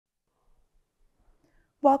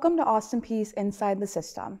Welcome to Austin Peay's Inside the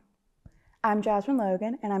System. I'm Jazmin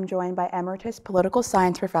Logan, and I'm joined by Emeritus Political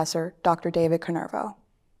Science Professor Dr. David Kanervo.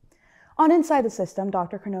 On Inside the System,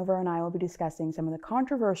 Dr. Kanervo and I will be discussing some of the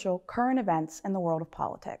controversial current events in the world of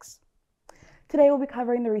politics. Today we'll be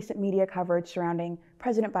covering the recent media coverage surrounding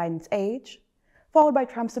President Biden's age, followed by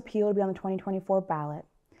Trump's appeal to be on the 2024 ballot,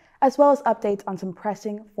 as well as updates on some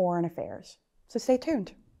pressing foreign affairs. So stay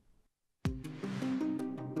tuned.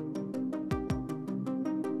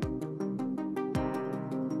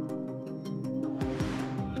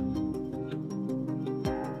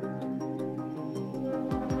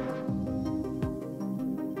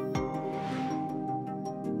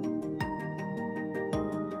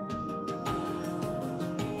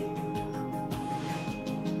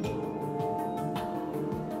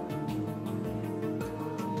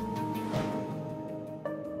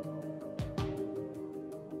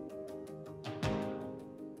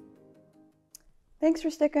 Thanks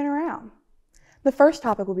for sticking around. The first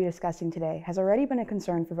topic we'll be discussing today has already been a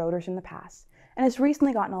concern for voters in the past and has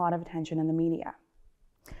recently gotten a lot of attention in the media.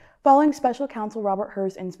 Following Special Counsel Robert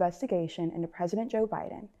Hur's investigation into President Joe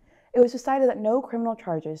Biden, it was decided that no criminal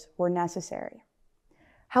charges were necessary.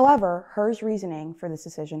 However, Hur's reasoning for this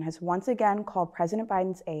decision has once again called President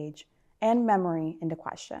Biden's age and memory into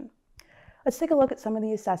question. Let's take a look at some of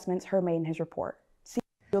the assessments Hur made in his report.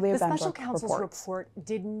 The special counsel's report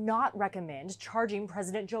did not recommend charging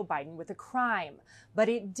President Joe Biden with a crime, but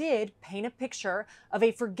it did paint a picture of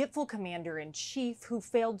a forgetful commander-in-chief who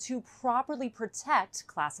failed to properly protect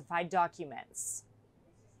classified documents.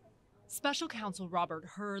 Special Counsel Robert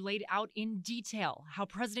Hur laid out in detail how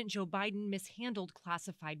President Joe Biden mishandled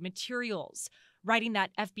classified materials, writing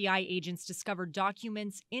that FBI agents discovered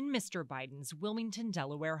documents in Mr. Biden's Wilmington,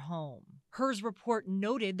 Delaware home. Hur's report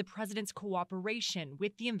noted the president's cooperation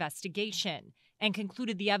with the investigation and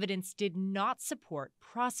concluded the evidence did not support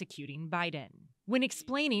prosecuting Biden. When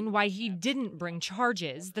explaining why he didn't bring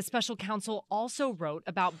charges, the special counsel also wrote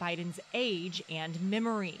about Biden's age and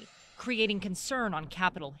memory, creating concern on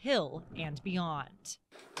Capitol Hill and beyond.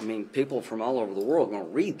 I mean, people from all over the world are going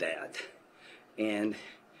to read that. And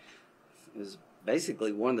it was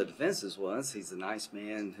basically one of the defenses was he's a nice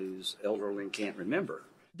man who's elderly and can't remember.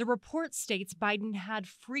 The report states Biden had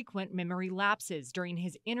frequent memory lapses during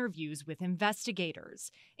his interviews with investigators,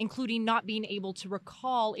 including not being able to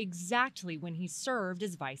recall exactly when he served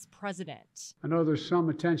as vice president. I know there's some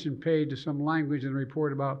attention paid to some language in the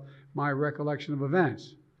report about my recollection of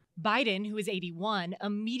events. Biden, who is 81,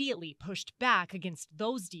 immediately pushed back against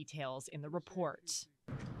those details in the report.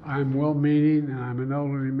 I'm well-meaning, and I'm an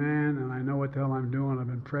elderly man, and I know what the hell I'm doing. I've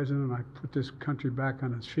been president, and I put this country back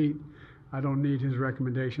on its feet. I don't need his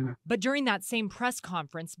recommendation. But during that same press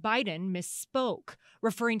conference, Biden misspoke,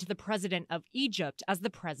 referring to the president of Egypt as the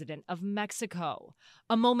president of Mexico,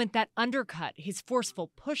 a moment that undercut his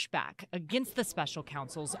forceful pushback against the special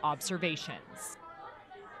counsel's observations.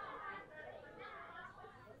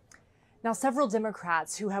 Now, several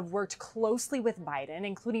Democrats who have worked closely with Biden,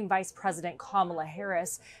 including Vice President Kamala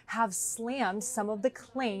Harris, have slammed some of the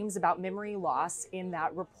claims about memory loss in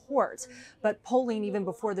that report. But polling even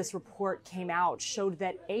before this report came out showed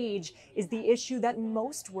that age is the issue that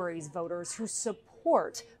most worries voters who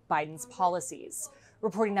support Biden's policies.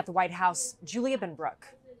 Reporting at the White House, Julia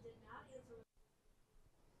Benbrook.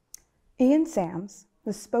 Ian Sams,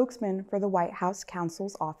 the spokesman for the White House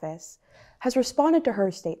counsel's office, has responded to her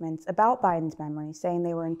statements about Biden's memory, saying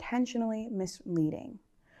they were intentionally misleading.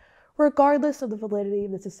 Regardless of the validity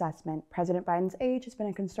of this assessment, President Biden's age has been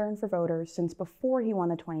a concern for voters since before he won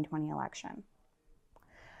the 2020 election.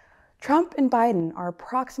 Trump and Biden are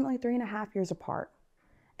approximately 3.5 years apart,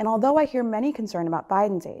 and although I hear many concern about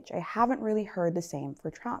Biden's age, I haven't really heard the same for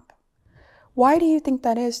Trump. Why do you think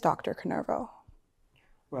that is, Dr. Kanervo?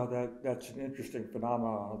 Well, that's an interesting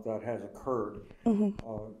phenomenon that has occurred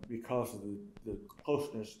because of the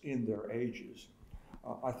closeness in their ages.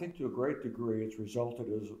 I think to a great degree it's resulted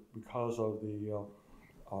because of the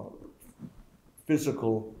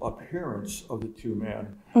physical appearance of the two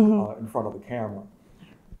men in front of the camera.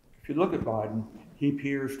 If you look at Biden, he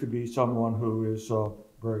appears to be someone who is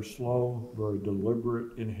very slow, very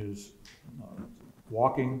deliberate in his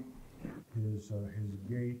walking, his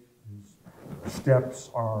gait. His steps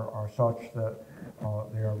are such that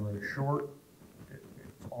they are very short.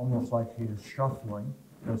 It's almost like he is shuffling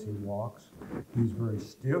as he walks. He's very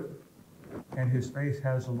stiff, and his face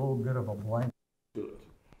has a little bit of a blank to it.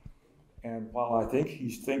 And while I think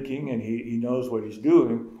he's thinking and he knows what he's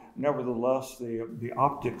doing, nevertheless, the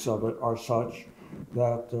optics of it are such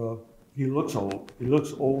that he looks old. He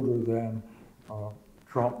looks older than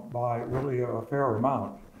Trump by really a fair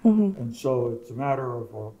amount. And so it's a matter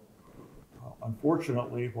of,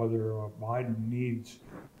 unfortunately, whether Biden needs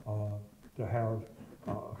to have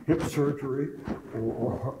hip surgery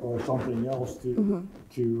or something else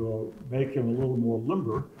to make him a little more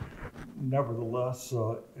limber. Nevertheless,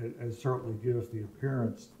 it certainly gives the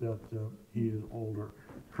appearance that he is older.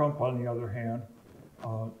 Trump, on the other hand,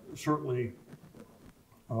 certainly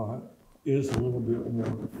is a little bit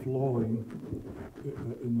more flowing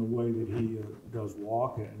in the way that he does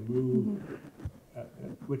walk and move,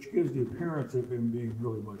 which gives the appearance of him being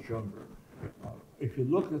really much younger. If you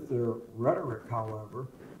look at their rhetoric, however,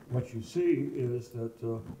 what you see is that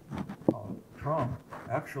Trump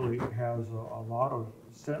actually has a lot of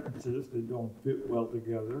sentences that don't fit well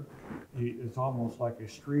together. It's almost like a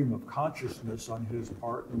stream of consciousness on his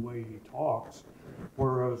part in the way he talks,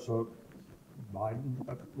 whereas Biden,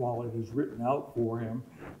 while it is written out for him,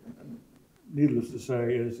 needless to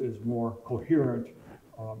say, is more coherent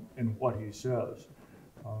in what he says.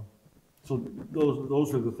 So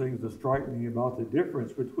those are the things that strike me about the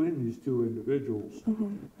difference between these two individuals.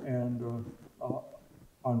 And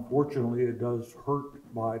unfortunately, it does hurt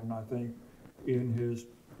Biden, I think, in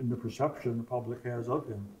the perception the public has of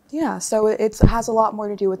him. Yeah, so it has a lot more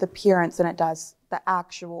to do with appearance than it does the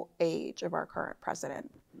actual age of our current president.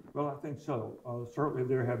 Well, I think so. Certainly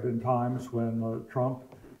there have been times when Trump,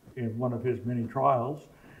 in one of his many trials,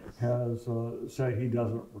 has said he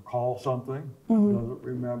doesn't recall something, doesn't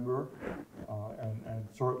remember, and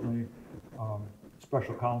certainly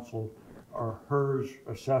special counsel Herr's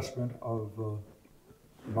assessment of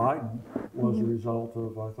Biden was a result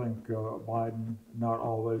of, I think, Biden not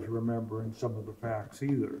always remembering some of the facts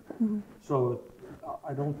either. So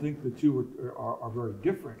I don't think the two are very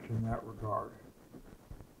different in that regard.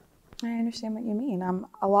 I understand what you mean.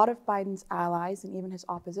 A lot of Biden's allies and even his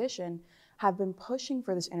opposition have been pushing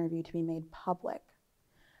for this interview to be made public.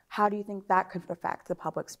 How do you think that could affect the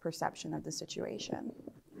public's perception of the situation?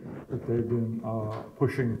 That they've been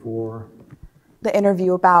pushing for the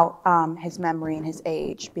interview about his memory and his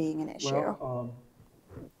age being an issue. Well,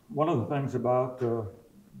 one of the things about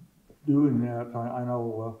doing that, I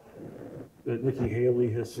know that Nikki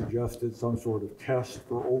Haley has suggested some sort of test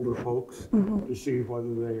for older folks to see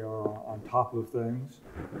whether they are on top of things.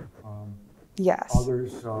 Yes.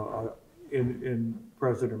 Others in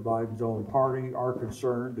President Biden's own party are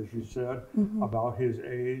concerned, as you said, about his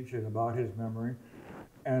age and about his memory.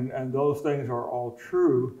 And those things are all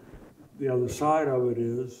true. The other side of it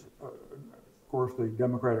is, of course, the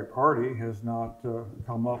Democratic Party has not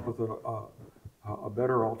come up with a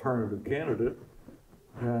better alternative candidate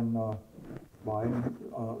than Biden.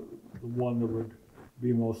 The one that would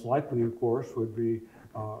be most likely, of course, would be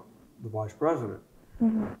the vice president.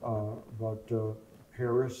 But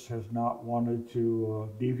Harris has not wanted to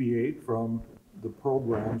deviate from the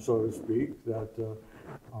program, so to speak, that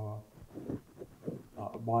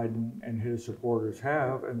Biden and his supporters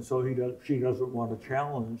have, and so she doesn't want to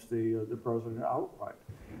challenge the president outright.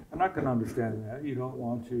 And I can understand that. You don't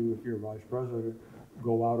want to, if you're vice president,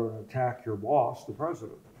 go out and attack your boss, the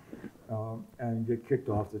president, and get kicked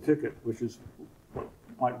off the ticket, which is what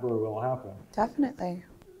might very well happen. Definitely.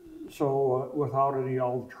 So without any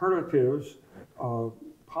alternatives,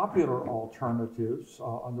 popular alternatives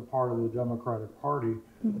on the part of the Democratic Party,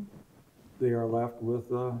 they are left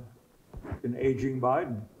with an aging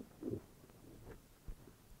Biden.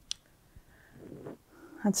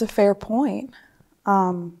 That's a fair point.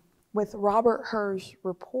 With Robert Herr's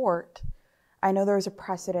report, I know there's a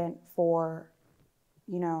precedent for,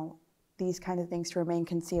 these kinds of things to remain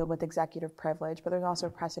concealed with executive privilege, but there's also a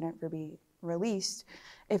precedent for being released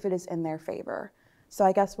if it is in their favor. So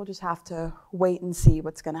I guess we'll just have to wait and see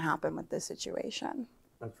what's going to happen with this situation.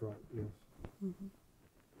 That's right, yes.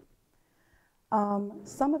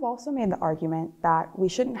 Some have also made the argument that we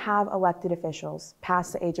shouldn't have elected officials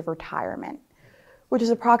past the age of retirement, which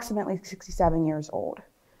is approximately 67 years old.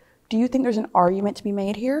 Do you think there's an argument to be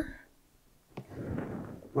made here?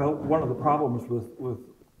 Well, one of the problems with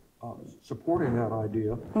supporting that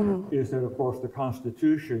idea is that, of course, the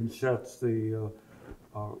Constitution sets the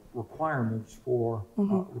requirements for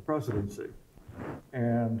the presidency.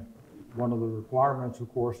 And one of the requirements,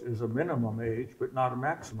 of course, is a minimum age, but not a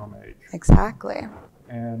maximum age. Exactly.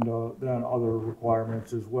 And then other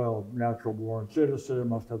requirements as well. Natural born citizen,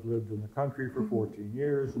 must have lived in the country for 14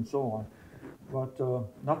 years, and so on. But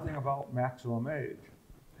nothing about maximum age.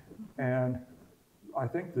 And I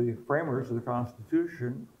think the framers of the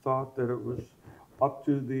Constitution thought that it was up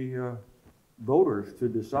to the voters to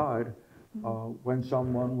decide when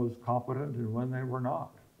someone was competent and when they were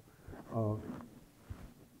not.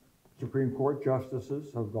 Supreme Court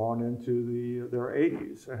justices have gone into their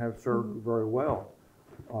 80s and have served very well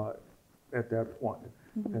at that point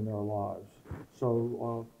in their lives.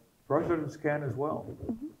 So presidents can as well.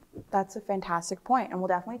 That's a fantastic point, and we'll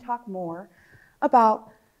definitely talk more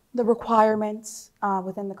about the requirements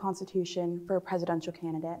within the Constitution for a presidential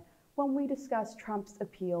candidate when we discuss Trump's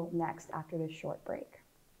appeal next after this short break.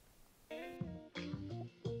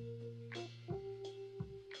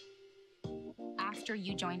 After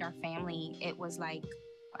you joined our family, it was like,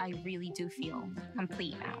 I really do feel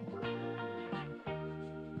complete now.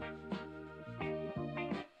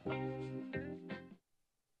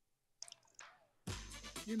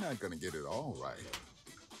 You're not gonna get it all right.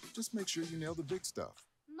 Just make sure you nail the big stuff.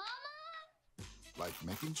 Mama! Like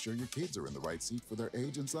making sure your kids are in the right seat for their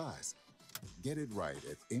age and size. Get it right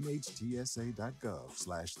at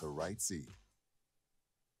nhtsa.gov/the-right-seat.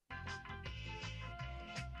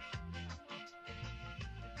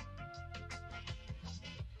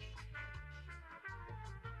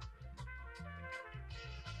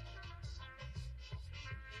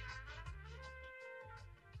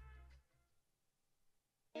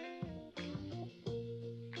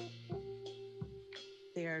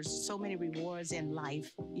 There's so many rewards in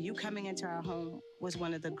life. You coming into our home was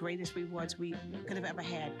one of the greatest rewards we could have ever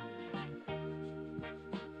had.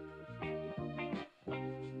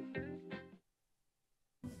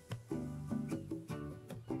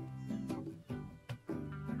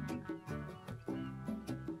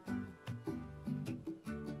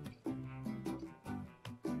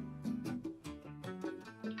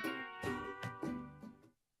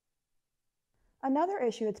 Another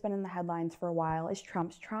issue that's been in the headlines for a while is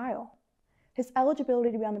Trump's trial. His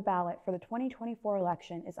eligibility to be on the ballot for the 2024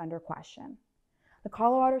 election is under question. The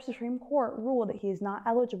Colorado Supreme Court ruled that he is not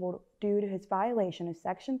eligible due to his violation of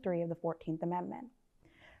Section 3 of the 14th Amendment.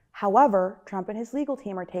 However, Trump and his legal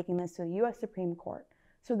team are taking this to the U.S. Supreme Court,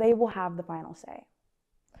 so they will have the final say.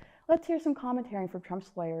 Let's hear some commentary from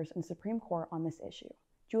Trump's lawyers in the Supreme Court on this issue.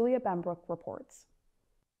 Julia Benbrook reports.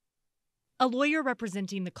 A lawyer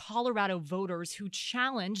representing the Colorado voters who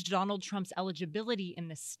challenged Donald Trump's eligibility in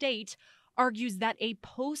the state argues that a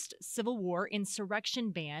post-Civil War insurrection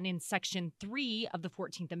ban in Section 3 of the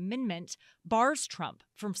 14th Amendment bars Trump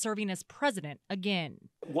from serving as president again.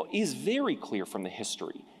 What is very clear from the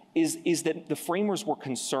history is that the framers were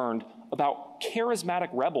concerned about charismatic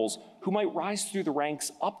rebels who might rise through the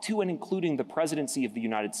ranks up to and including the presidency of the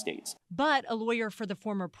United States. But a lawyer for the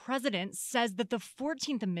former president says that the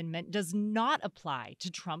 14th Amendment does not apply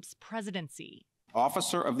to Trump's presidency.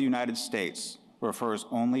 Officer of the United States refers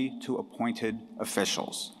only to appointed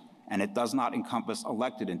officials, and it does not encompass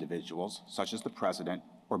elected individuals, such as the president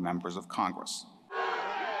or members of Congress.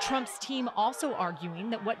 Trump's team also arguing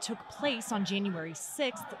that what took place on January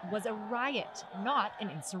 6th was a riot, not an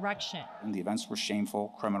insurrection. And the events were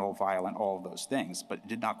shameful, criminal, violent, all of those things, but it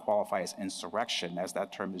did not qualify as insurrection, as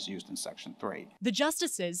that term is used in Section 3. The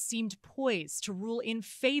justices seemed poised to rule in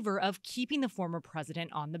favor of keeping the former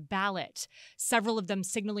president on the ballot, several of them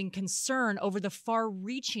signaling concern over the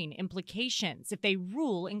far-reaching implications if they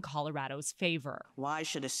rule in Colorado's favor. Why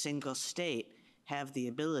should a single state have the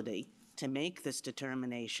ability to make this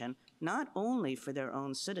determination, not only for their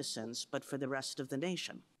own citizens, but for the rest of the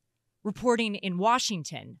nation? Reporting in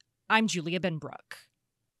Washington, I'm Julia Benbrook.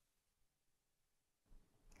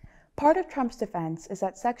 Part of Trump's defense is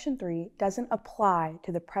that Section 3 doesn't apply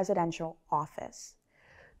to the presidential office.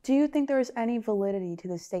 Do you think there is any validity to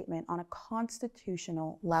this statement on a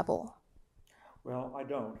constitutional level? Well, I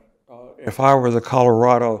don't. If I were the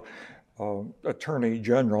Colorado Attorney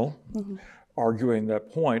General arguing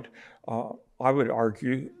that point, I would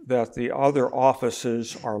argue that the other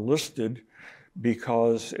offices are listed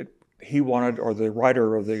because he wanted, or the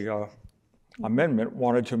writer of the amendment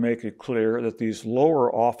wanted to make it clear that these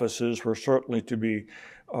lower offices were certainly to be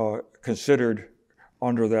considered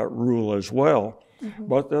under that rule as well,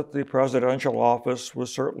 but that the presidential office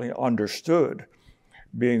was certainly understood,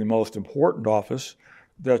 being the most important office,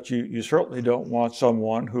 that you certainly don't want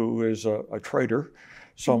someone who is a traitor,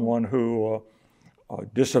 someone who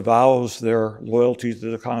disavows their loyalty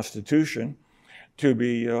to the Constitution to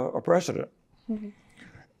be a president.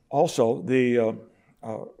 Also, the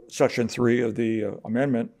Section 3 of the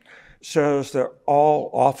amendment says that all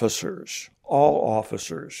officers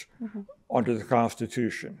under the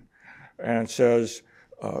Constitution, and says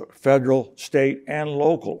federal, state, and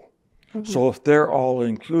local. So if they're all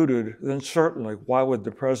included, then certainly why would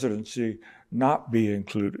the presidency not be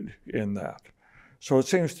included in that? So it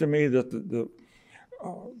seems to me that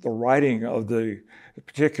the writing of the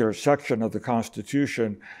particular section of the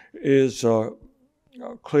Constitution is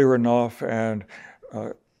clear enough and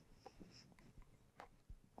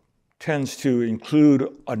tends to include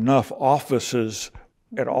enough offices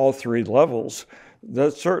at all three levels,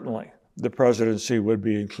 that certainly the presidency would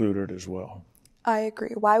be included as well. I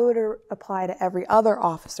agree. Why would it apply to every other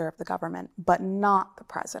officer of the government, but not the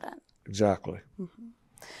president? Exactly. Mm-hmm.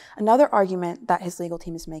 Another argument that his legal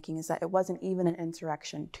team is making is that it wasn't even an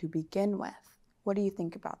insurrection to begin with. What do you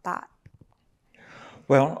think about that?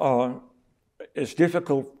 Well, it's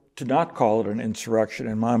difficult to not call it an insurrection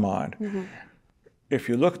in my mind. Mm-hmm. If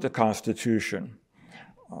you look at the Constitution,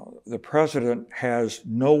 the president has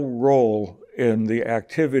no role in the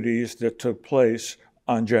activities that took place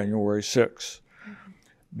on January 6th. Mm-hmm.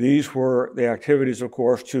 These were the activities, of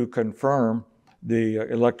course, to confirm the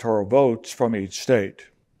electoral votes from each state,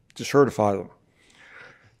 to certify them.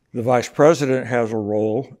 The vice president has a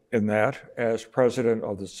role in that as president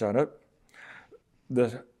of the Senate.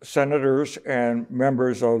 The senators and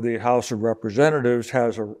members of the House of Representatives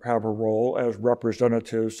have a role as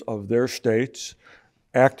representatives of their states,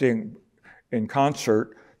 acting in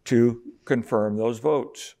concert to confirm those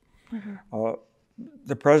votes. Mm-hmm.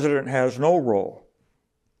 The president has no role,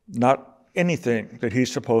 not anything that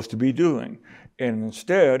he's supposed to be doing. And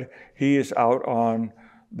instead, he is out on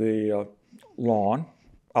the lawn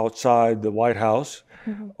outside the White House,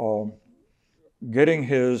 mm-hmm. Getting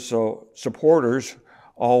his supporters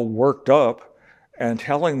all worked up and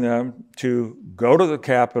telling them to go to the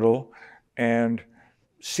Capitol and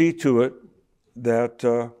see to it that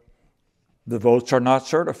the votes are not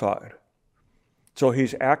certified. So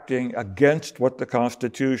he's acting against what the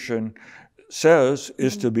Constitution says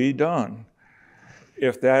is to be done.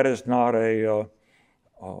 If that is not a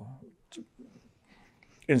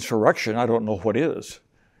insurrection, I don't know what is.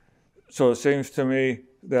 So it seems to me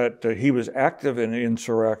that he was active in the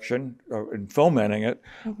insurrection, in fomenting it,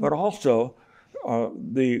 mm-hmm. but also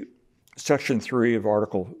the Section 3 of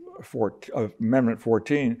of Amendment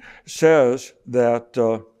 14 says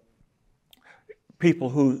that people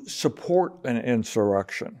who support an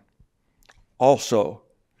insurrection also,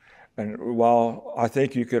 and while I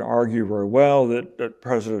think you can argue very well that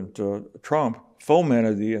President Trump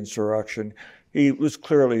fomented the insurrection, he was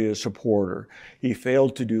clearly a supporter. He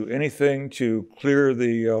failed to do anything to clear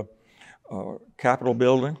the Capitol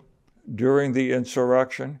building during the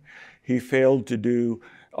insurrection. He failed to do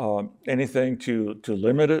anything to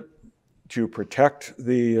limit it, to protect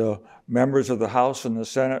the members of the House and the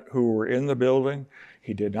Senate who were in the building.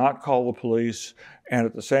 He did not call the police. And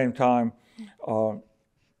at the same time,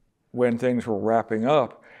 when things were wrapping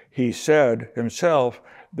up, he said himself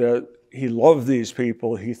that he loved these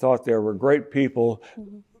people. He thought they were great people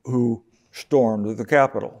mm-hmm. who stormed the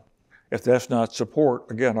Capitol. If that's not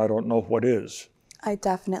support, again, I don't know what is. I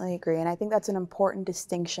definitely agree. And I think that's an important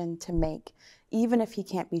distinction to make. Even if he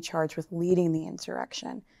can't be charged with leading the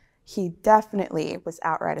insurrection, he definitely was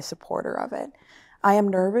outright a supporter of it. I am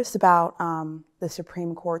nervous about the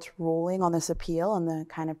Supreme Court's ruling on this appeal and the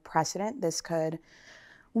kind of precedent this could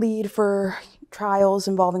lead for trials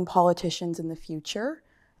involving politicians in the future.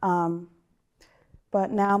 But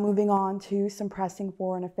now moving on to some pressing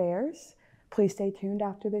foreign affairs. Please stay tuned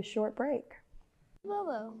after this short break.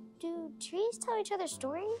 Bobo, do trees tell each other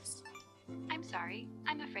stories? I'm sorry.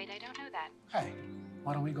 I'm afraid I don't know that. Hey,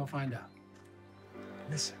 why don't we go find out?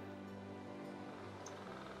 Listen.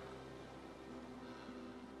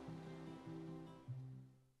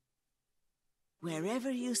 Wherever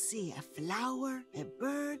you see a flower, a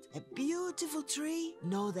bird, a beautiful tree,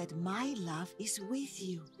 know that my love is with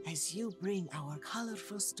you as you bring our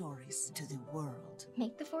colorful stories to the world.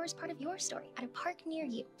 Make the forest part of your story at a park near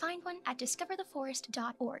you. Find one at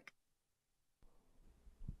discovertheforest.org.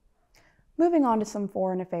 Moving on to some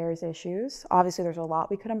foreign affairs issues. Obviously, there's a lot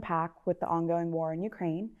we could unpack with the ongoing war in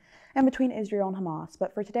Ukraine and between Israel and Hamas,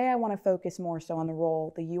 but for today I want to focus more so on the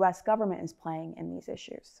role the U.S. government is playing in these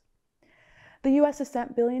issues. The U.S. has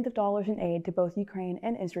sent billions of dollars in aid to both Ukraine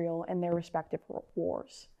and Israel in their respective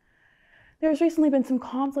wars. There has recently been some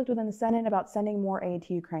conflict within the Senate about sending more aid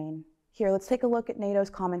to Ukraine. Here, let's take a look at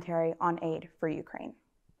NATO's commentary on aid for Ukraine.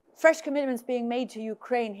 Fresh commitments being made to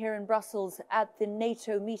Ukraine here in Brussels at the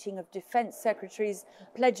NATO meeting of defense secretaries,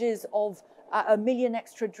 pledges of 1 million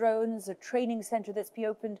extra drones, a training center that's to be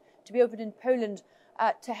opened in Poland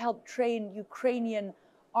to help train Ukrainian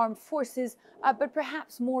armed forces, but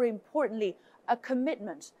perhaps more importantly, a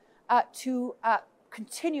commitment to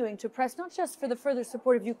continuing to press not just for the further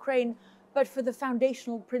support of Ukraine, but for the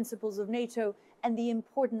foundational principles of NATO and the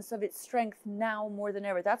importance of its strength now more than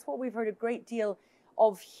ever. That's what we've heard a great deal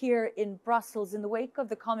of here in Brussels in the wake of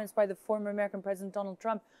the comments by the former American President Donald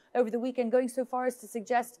Trump over the weekend, going so far as to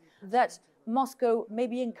suggest that Moscow may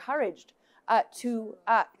be encouraged to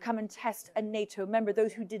come and test a NATO member.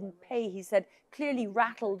 Those who didn't pay, he said, clearly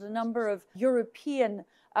rattled. A number of European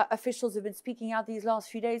officials have been speaking out these last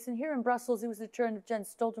few days. And here in Brussels, it was the turn of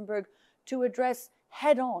Jens Stoltenberg to address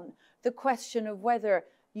head-on the question of whether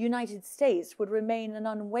the United States would remain an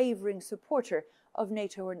unwavering supporter of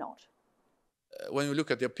NATO or not. When we look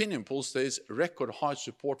at the opinion polls, there is record high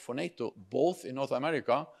support for NATO, both in North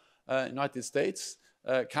America, United States,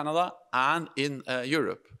 Canada, and in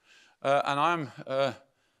Europe. And I'm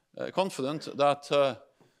confident that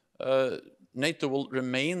NATO will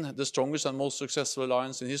remain the strongest and most successful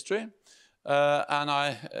alliance in history. And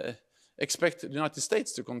I expect the United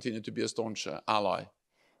States to continue to be a staunch ally.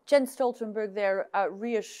 Jens Stoltenberg there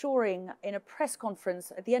reassuring in a press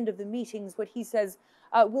conference at the end of the meetings what he says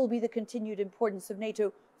will be the continued importance of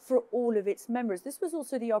NATO for all of its members. This was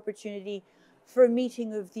also the opportunity for a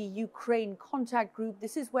meeting of the Ukraine contact group.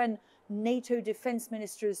 This is when NATO defense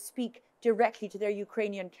ministers speak directly to their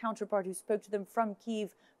Ukrainian counterpart who spoke to them from Kyiv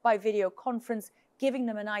by video conference, giving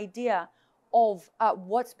them an idea of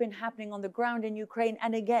what's been happening on the ground in Ukraine,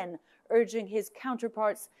 and again, urging his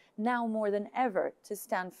counterparts now more than ever to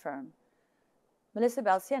stand firm. Melissa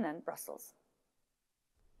Bell, CNN, Brussels.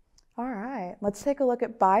 All right, let's take a look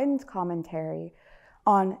at Biden's commentary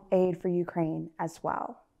on aid for Ukraine as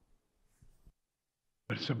well.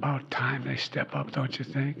 It's about time they step up, don't you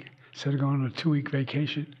think? Instead of going on a 2-week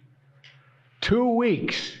vacation. 2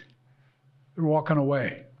 weeks. They're walking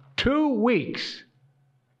away. 2 weeks.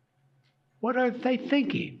 What are they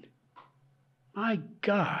thinking? My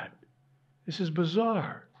God, this is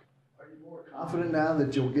bizarre. Are you more confident now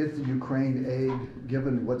that you'll get the Ukraine aid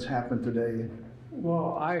given what's happened today?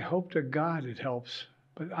 Well, I hope to God it helps.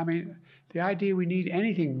 But I mean, the idea we need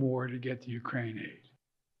anything more to get the Ukraine aid.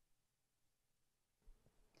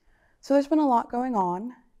 So there's been a lot going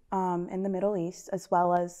on in the Middle East, as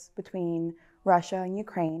well as between Russia and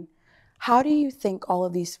Ukraine. How do you think all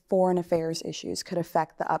of these foreign affairs issues could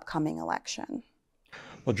affect the upcoming election?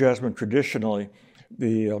 Well, Jazmin, traditionally,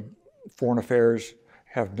 the foreign affairs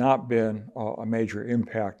have not been a major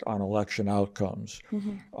impact on election outcomes.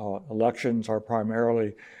 Elections are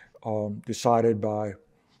primarily decided by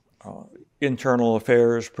internal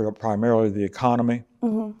affairs, primarily the economy,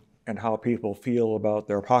 and how people feel about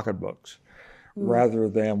their pocketbooks, rather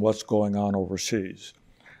than what's going on overseas.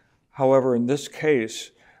 However, in this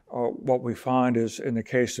case, what we find is, in the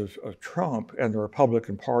case of Trump and the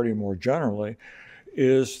Republican Party more generally,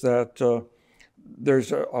 is that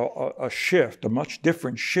there's a shift, a much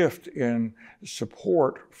different shift in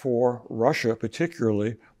support for Russia,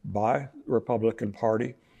 particularly by the Republican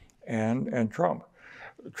Party and Trump.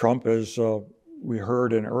 Trump, as we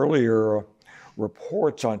heard in earlier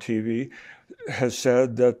reports on TV, has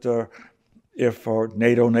said that if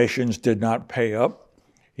NATO nations did not pay up,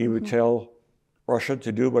 he would tell Russia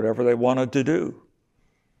to do whatever they wanted to do.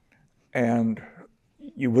 And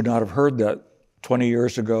you would not have heard that 20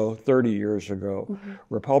 years ago, 30 years ago.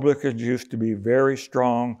 Republicans used to be very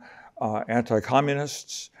strong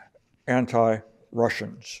anti-communists,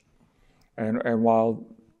 anti-Russians. And while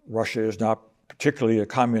Russia is not particularly a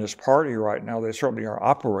communist party right now, they certainly are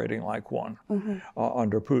operating like one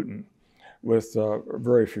under Putin, with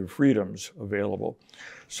very few freedoms available.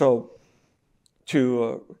 So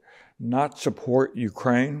to not support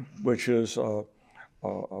Ukraine, which is a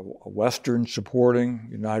Western supporting,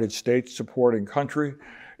 United States supporting country,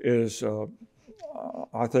 is,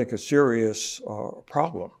 I think, a serious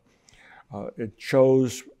problem. It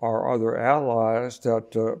shows our other allies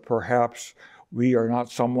that perhaps we are not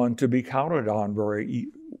someone to be counted on very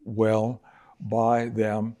well by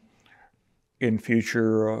them in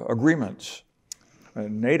future agreements.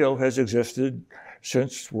 NATO has existed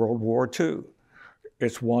since World War II.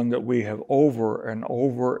 It's one that we have over and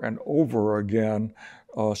over and over again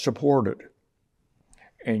supported.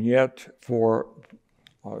 And yet for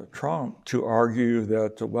Trump to argue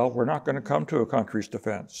that, well, we're not going to come to a country's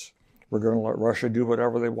defense. We're going to let Russia do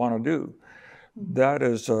whatever they want to do. That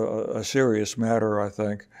is a serious matter, I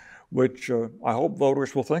think, which I hope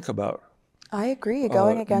voters will think about. I agree,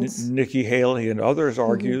 going against... Nikki Haley and others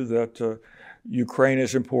argue that Ukraine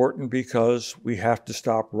is important because we have to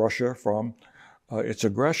stop Russia from its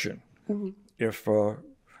aggression. If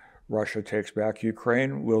Russia takes back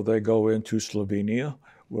Ukraine, will they go into Slovenia?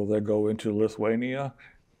 Will they go into Lithuania?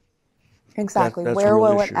 Exactly. That's where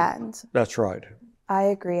will issue. It end? That's right. I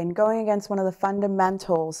agree. And going against one of the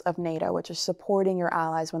fundamentals of NATO, which is supporting your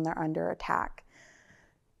allies when they're under attack,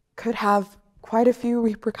 could have quite a few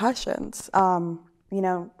repercussions. You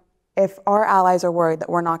know, if our allies are worried that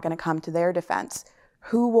we're not going to come to their defense,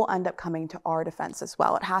 who will end up coming to our defense as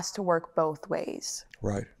well? It has to work both ways.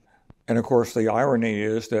 Right. And of course, the irony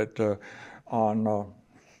is that on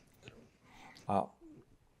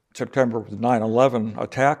September, the 9/11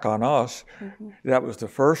 attack on us, that was the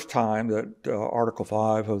first time that Article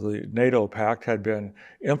 5 of the NATO Pact had been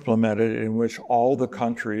implemented, in which all the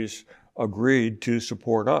countries agreed to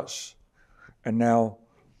support us. And now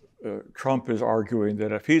Trump is arguing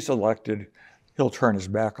that if he's elected, he'll turn his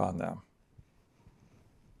back on them.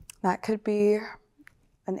 That could be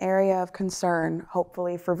an area of concern,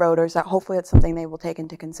 hopefully, for voters, that hopefully it's something they will take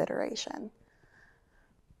into consideration.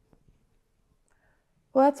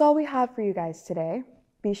 Well, that's all we have for you guys today.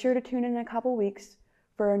 Be sure to tune in a couple weeks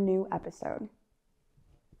for a new episode.